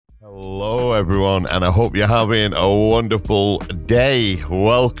Hello everyone, and I hope you're having a wonderful day.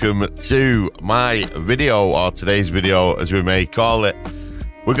 Welcome to my video, or today's video as we may call it.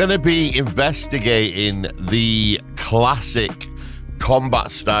 We're going to be investigating the classic combat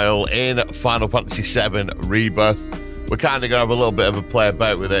style in Final Fantasy VII Rebirth. We're kind of going to have a little bit of a play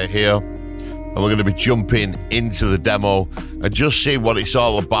about with it here, and we're going to be jumping into the demo and just see what it's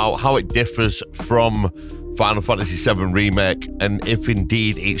all about, how it differs from Final Fantasy VII Remake, and if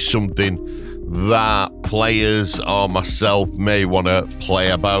indeed it's something that players or myself may want to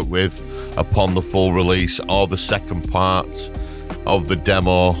play about with upon the full release, or the second part of the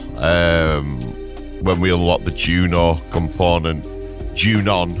demo when we unlock the Juno component.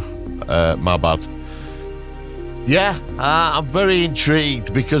 My bad. Yeah, I'm very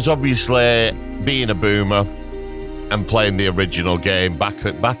intrigued because obviously being a boomer and playing the original game back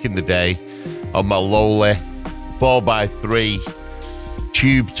in the day on my lowly 4x3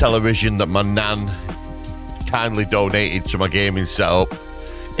 tube television that my nan kindly donated to my gaming setup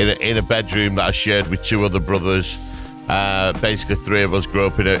in a bedroom that I shared with two other brothers. Basically, three of us grew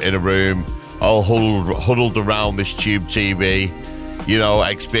up in a room, all huddled around this tube TV, you know,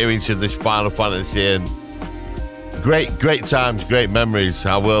 experiencing this Final Fantasy, and great times, great memories.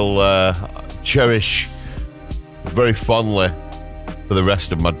 I will cherish very fondly for the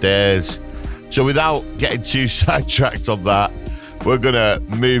rest of my days. So without getting too sidetracked on that, we're going to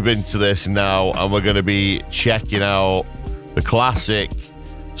move into this now, and we're going to be checking out the classic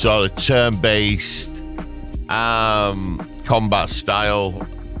sort of turn-based combat style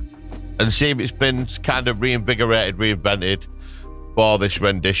and see if it's been kind of reinvented for this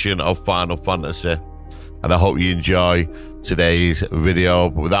rendition of Final Fantasy. And I hope you enjoy today's video.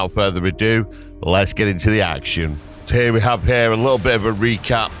 But without further ado, let's get into the action. So here we have a little bit of a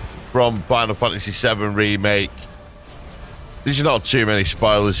recap from Final Fantasy VII Remake. There's not too many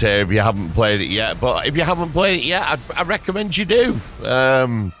spoilers here if you haven't played it yet, but if you haven't played it yet, I recommend you do.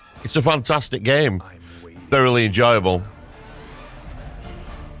 It's a fantastic game, thoroughly enjoyable.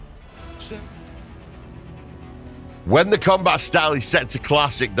 When the combat style is set to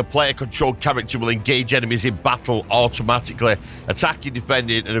classic, the player-controlled character will engage enemies in battle automatically, attacking,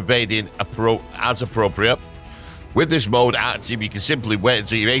 defending, and evading as appropriate. With this mode active, you can simply wait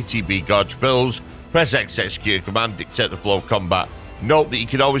until your ATB gauge fills, press X to execute a command, dictate the flow of combat. Note that you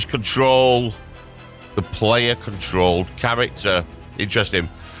can always control the player-controlled character. Interesting.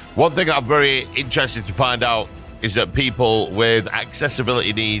 One thing I'm very interested to find out is that people with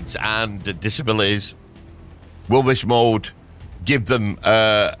accessibility needs and disabilities, will this mode give them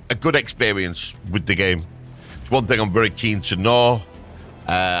a good experience with the game? It's one thing I'm very keen to know.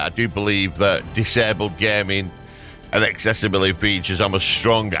 I do believe that disabled gaming and accessibility features, I'm a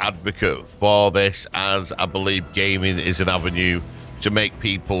strong advocate for this, as I believe gaming is an avenue to make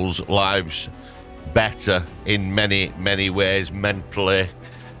people's lives better in many ways, mentally,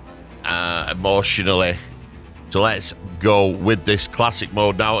 emotionally. So let's go with this classic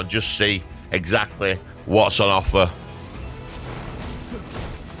mode now and just see exactly what's on offer.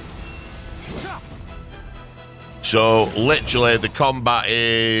 So literally the combat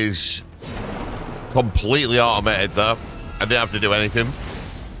is completely automated there. I didn't have to do anything.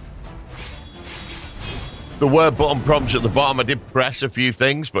 The word button prompts at the bottom, I did press a few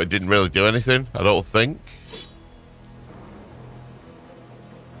things, but it didn't really do anything, I don't think.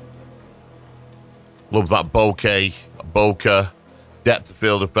 Love that bokeh depth of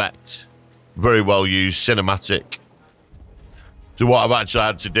field effect. Very well used, cinematic. So what I've actually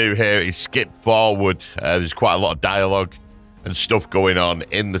had to do here is skip forward. There's quite a lot of dialogue and stuff going on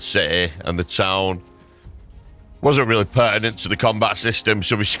in the city and the town. Wasn't really pertinent to the combat system,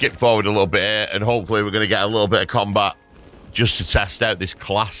 so we skip forward a little bit here, and hopefully we're going to get a little bit of combat just to test out this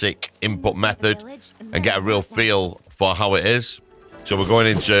classic input method and get a real feel for how it is. So we're going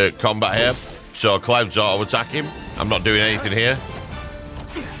into combat here. So Cloud's auto-attacking. I'm not doing anything here.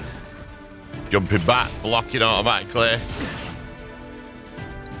 Jumping back, blocking automatically.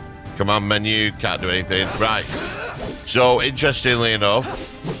 Command menu, can't do anything. Right. So, interestingly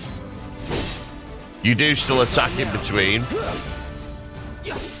enough, you do still attack in between.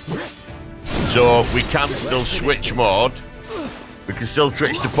 So, we can still switch mode. We can still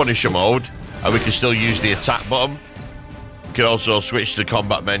switch to Punisher mode. And we can still use the attack button. We can also switch to the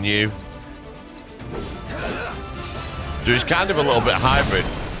combat menu. So, it's kind of a little bit hybrid.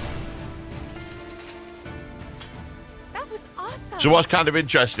 So what's kind of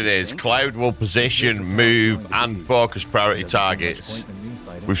interesting is Cloud will position, move, and focus priority targets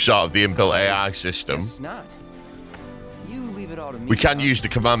with sort of the inbuilt AI system. We can use the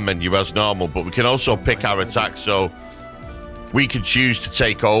command menu as normal, but we can also pick our attacks. So we could choose to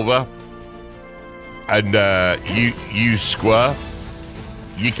take over and you use square.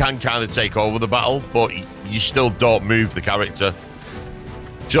 You can kind of take over the battle, but you still don't move the character.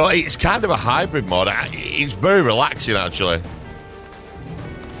 So it's kind of a hybrid mode. It's very relaxing, actually.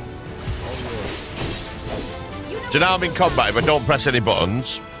 So now I'm in combat. If I don't press any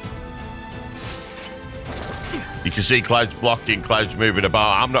buttons, you can see Cloud's blocking, Cloud's moving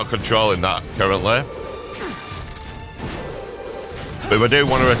about. I'm not controlling that currently. But if I do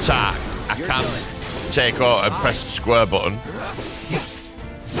want to attack, I can take out and press the square button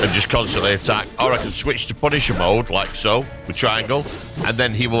and just constantly attack. Or I can switch to Punisher mode, like so, with triangle, and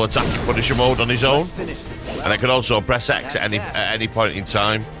then he will attack in Punisher mode on his own. And I can also press X at any point in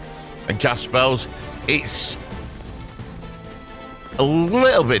time and cast spells. It's a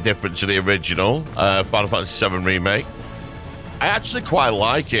little bit different to the original Final Fantasy VII Remake. I actually quite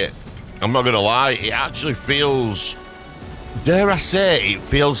like it. I'm not going to lie. It actually feels, dare I say, it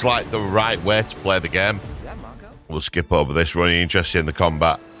feels like the right way to play the game. We'll skip over this. We're only interested in the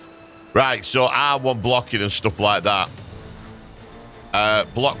combat. Right, so R1 blocking and stuff like that.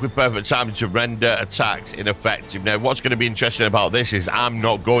 Block with perfect timing to render attacks ineffective. Now, what's going to be interesting about this is I'm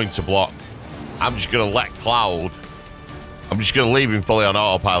not going to block. I'm just going to let Cloud... I'm just going to leave him fully on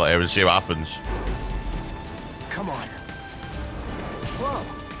autopilot here and see what happens. Come on. Whoa.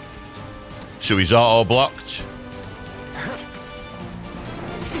 So he's auto-blocked.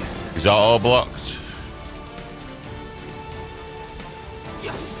 He's auto-blocked.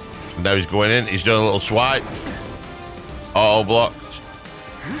 And now he's going in. He's doing a little swipe. Auto-blocked.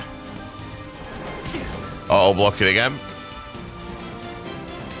 Auto-blocking again.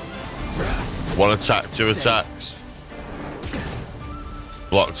 One attack, two attacks.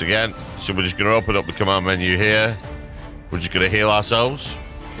 Blocked again. So we're just going to open up the command menu here. We're just going to heal ourselves.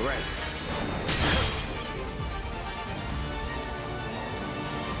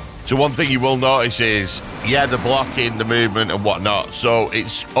 So one thing you will notice is, yeah, the blocking, the movement and whatnot. So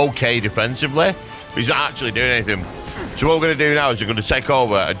it's okay defensively, but he's not actually doing anything. So what we're going to do now is we're going to take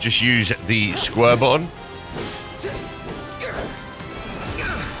over and just use the square button.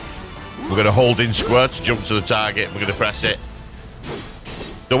 We're going to hold in square to jump to the target. We're going to press it.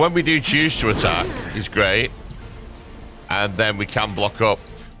 So when we do choose to attack, it's great. And then we can block up.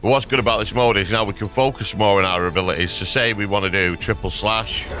 But what's good about this mode is now we can focus more on our abilities. So say we want to do triple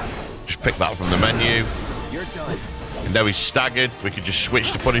slash. Just pick that from the menu. You're done. And now he's staggered. We can just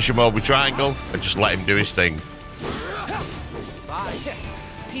switch to Punisher mode with triangle and just let him do his thing. Bye.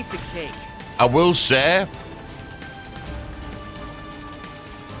 Piece of cake. I will say,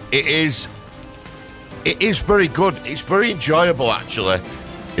 it is very good. It's very enjoyable, actually.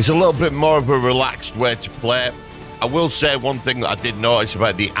 It's a little bit more of a relaxed way to play. I will say one thing that I did notice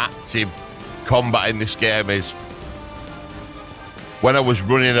about the active combat in this game is when I was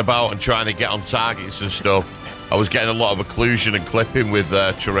running about and trying to get on targets and stuff, I was getting a lot of occlusion and clipping with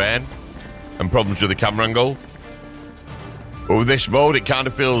terrain and problems with the camera angle. But with this mode, it kind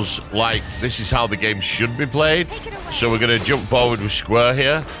of feels like this is how the game should be played. So we're going to jump forward with square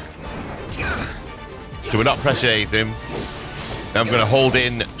here. So we're not pressing anything. Now I'm going to hold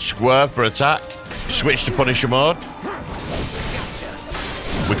in square for attack. Switch to Punisher mode.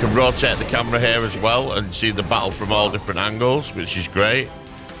 We can rotate the camera here as well and see the battle from all different angles, which is great.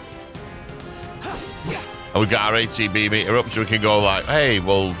 And we've got our ATB meter up, so we can go like, hey,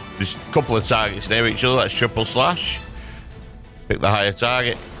 well, there's a couple of targets near each other. Let's triple slash. Pick the higher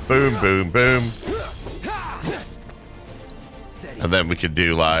target. Boom, boom, boom. And then we can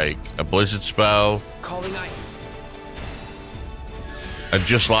do like a blizzard spell. Calling ice. And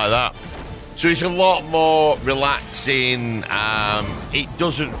just like that. So it's a lot more relaxing. It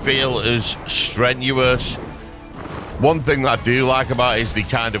doesn't feel as strenuous. One thing that I do like about it is the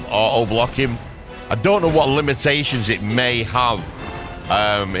kind of auto-blocking. I don't know what limitations it may have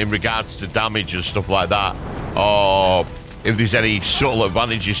in regards to damage and stuff like that, or if there's any subtle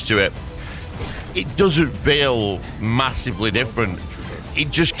advantages to it. It doesn't feel massively different.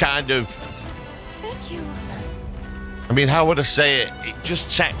 It just kind of... Thank you. I mean, how would I say it? It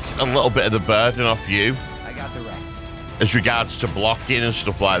just takes a little bit of the burden off you. I got the rest. As regards to blocking and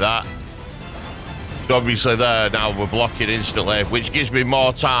stuff like that. So obviously there, now we're blocking instantly, which gives me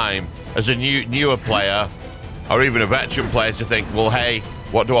more time as a newer player, or even a veteran player, to think, well, hey,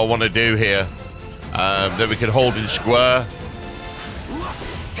 what do I want to do here? Then we can hold in square.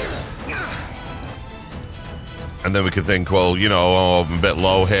 And then we can think, well, you know, oh, I'm a bit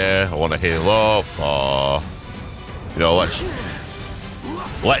low here. I want to heal up, or, you know,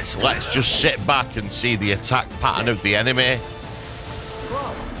 let's just sit back and see the attack pattern of the enemy.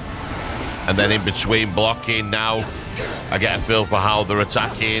 And then in between blocking now, I get a feel for how they're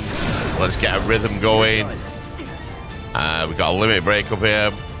attacking. Let's get a rhythm going. We've got a limit break up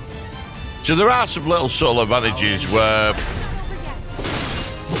here. So there are some little subtle advantages where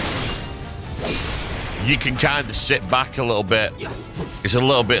you can kind of sit back a little bit. It's a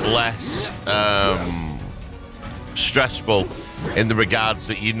little bit less stressful in the regards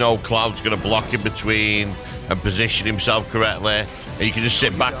that you know Cloud's going to block in between and position himself correctly. And you can just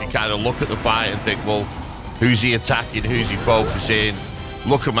sit back and kind of look at the fight and think, well, who's he attacking? Who's he focusing?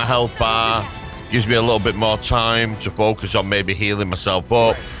 Look at my health bar. Gives me a little bit more time to focus on maybe healing myself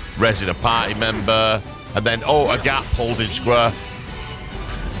up, resing a party member, and then, oh, a gap, holding square.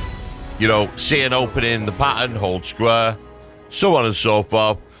 You know, see an opening in the pattern, hold square, so on and so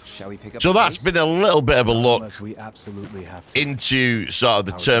forth. So that's been a little bit of a look into sort of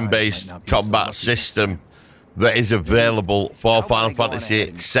the turn-based combat system that is available for Final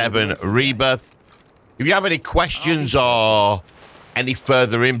Fantasy VII Rebirth. If you have any questions or any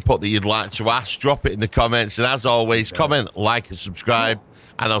further input that you'd like to ask, drop it in the comments. And as always, comment, like, and subscribe.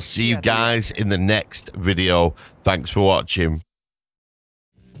 And I'll see you guys in the next video. Thanks for watching.